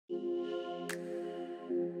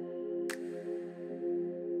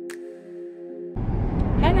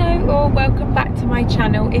Hello or welcome back to my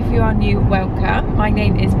channel. If you are new, welcome. My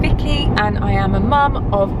name is Vicky and I am a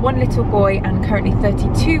mum of one little boy and currently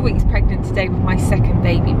 32 weeks pregnant today with my second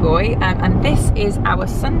baby boy. And this is our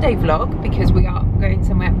Sunday vlog because we are going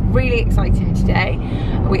somewhere really exciting today.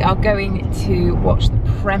 We are going to watch the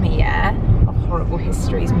premiere of Horrible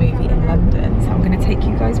Histories movie in London. So I'm going to take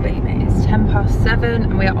you guys with me. It's 7:10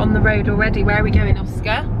 and we are on the road already. Where are we going,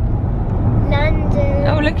 Oscar? London.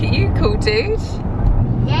 Oh, look at you, cool dude.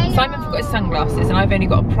 Yellow. Simon forgot his sunglasses and I've only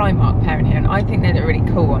got a Primark pair in here and I think they look really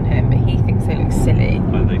cool on him, but he thinks they look silly.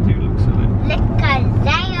 Oh, they do look silly. Look at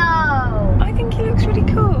Leo. I think he looks really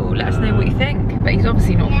cool. Let us know what you think. But he's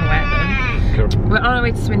obviously not going to wear them. Cool. We're on our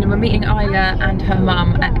way to Swindon. We're meeting Isla and her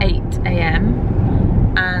mum at 8 AM.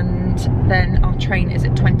 And then our train is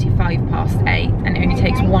at 8:25 and it only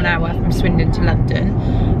takes 1 hour from Swindon to London.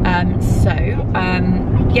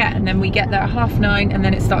 Yeah, and then we get there at 9:30 and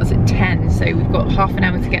then it starts at 10. So we've got half an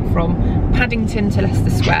hour to get from Paddington to Leicester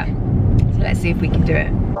Square. So let's see if we can do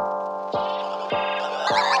it.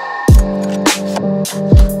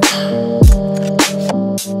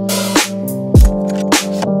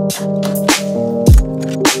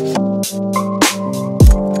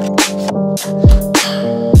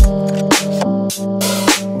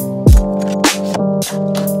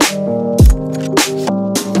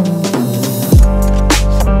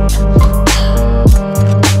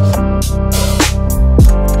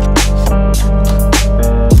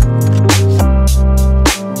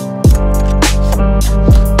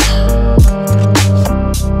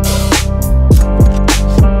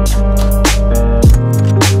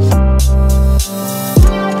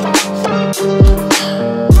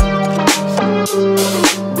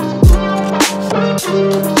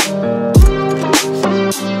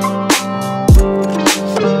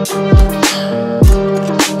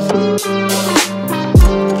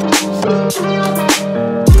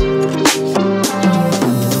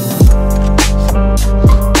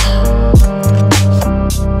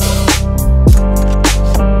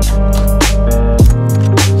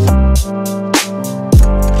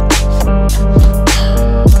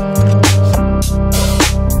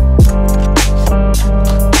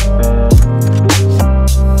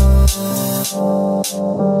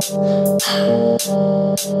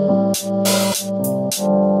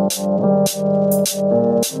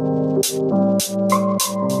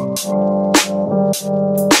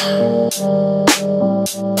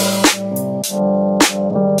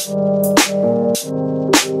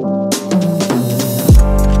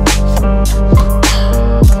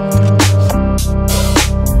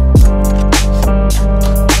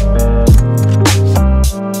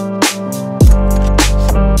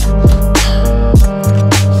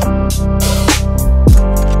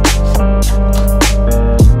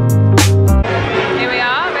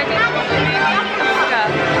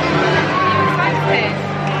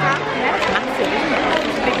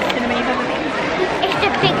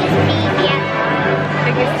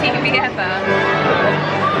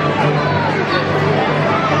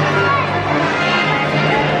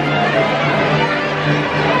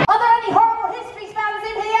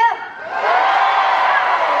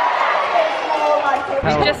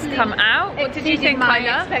 We've just come out. What did you think,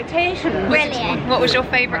 Kyla? Expectations. Brilliant. What was your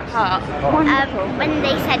favourite part? When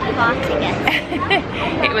they said farting it.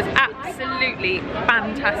 It was absolutely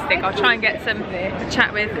fantastic. I'll try and get some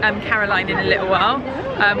chat with Caroline in a little while.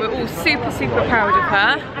 We're all super proud of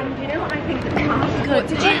her. And you know what I think the cast. What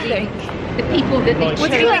did you think? The people that they chose.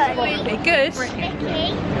 What did you think of the movie? Good.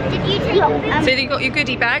 Vicky, did you take So you got your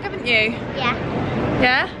goodie bag, haven't you? Yeah.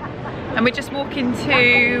 Yeah? And we're just walking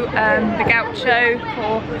to the Gaucho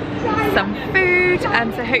for some food,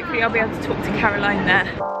 and so hopefully I'll be able to talk to Caroline there.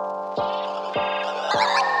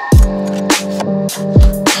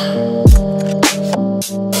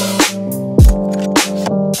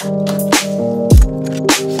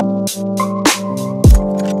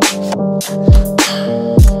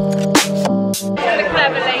 The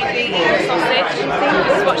clever lady eating sausage.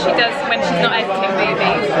 This is what she does when she's not editing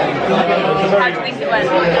movies. How do you think it went?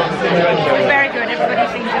 It was very good. Everybody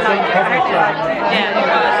seemed to like it. I hope they liked it. Yeah, it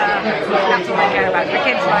was. That's what I care about. The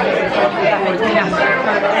kids like it. That makes me happy.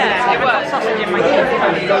 Yeah, it was. Sausage in my teeth.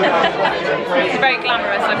 It's very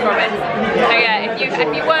glamorous, I promise. So yeah, if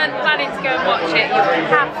you weren't planning to go and watch it, you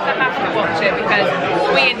have to watch it because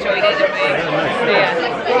we enjoyed it, didn't we? So yeah.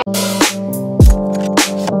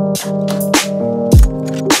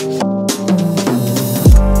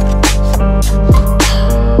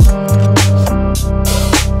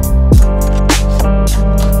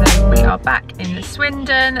 Back in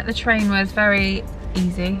Swindon. The train was very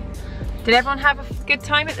easy. Did everyone have a good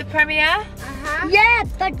time at the premiere? Yeah,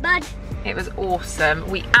 but It was awesome.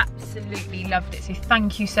 We absolutely loved it. So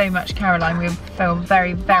thank you so much, Caroline. We feel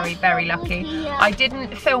very, very, very lucky. I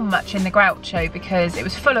didn't film much in the Groucho because it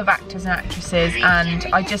was full of actors and actresses, and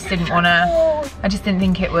I just didn't want to. I just didn't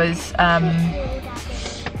think it was.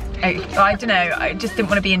 I don't know, I just didn't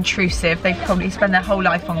want to be intrusive. They probably spend their whole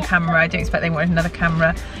life on camera. I don't expect they wanted another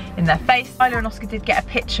camera in their face. Isla and Oscar did get a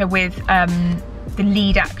picture with the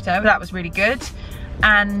lead actor. That was really good.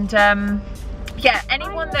 And yeah,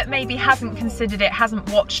 anyone that maybe hasn't considered it,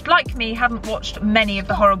 hasn't watched, like me, haven't watched many of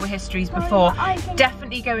the Horrible Histories before,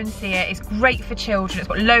 definitely go and see it. It's great for children. It's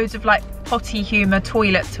got loads of like potty humour,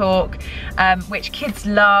 toilet talk, which kids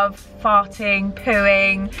love. Farting,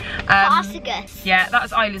 pooing. Farcigus. Yeah,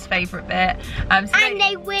 that's Isla's favourite bit. And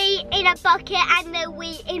they wee in a bucket, and they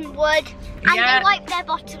wee in wood, and they wipe their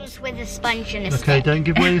bottoms with a sponge and a stick. Okay, don't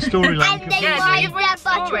give away your storyline. And they wipe their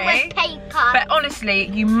bottom with paper. But honestly,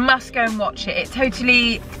 you must go and watch it. It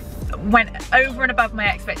totally went over and above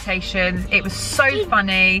my expectations. It was so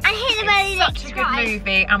funny. It's such a good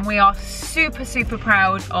movie, and we are super, super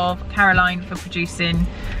proud of Caroline for producing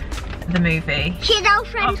the movie. She's our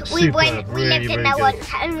friend. We lived in there once,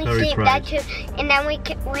 and we slept there too. And then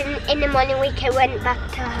in the morning we went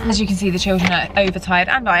back to her. As you can see, the children are overtired,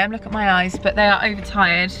 and I am. Look at my eyes, but they are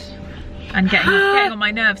overtired and getting on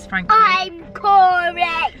my nerves, frankly. I'm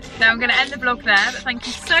correct. So I'm going to end the vlog there, but thank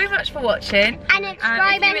you so much for watching. And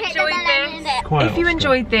subscribe and hit the bell. If you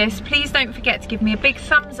enjoyed this, please don't forget to give me a big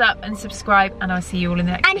thumbs up and subscribe, and I'll see you all in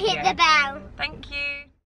the next video. And hit the bell. Thank you.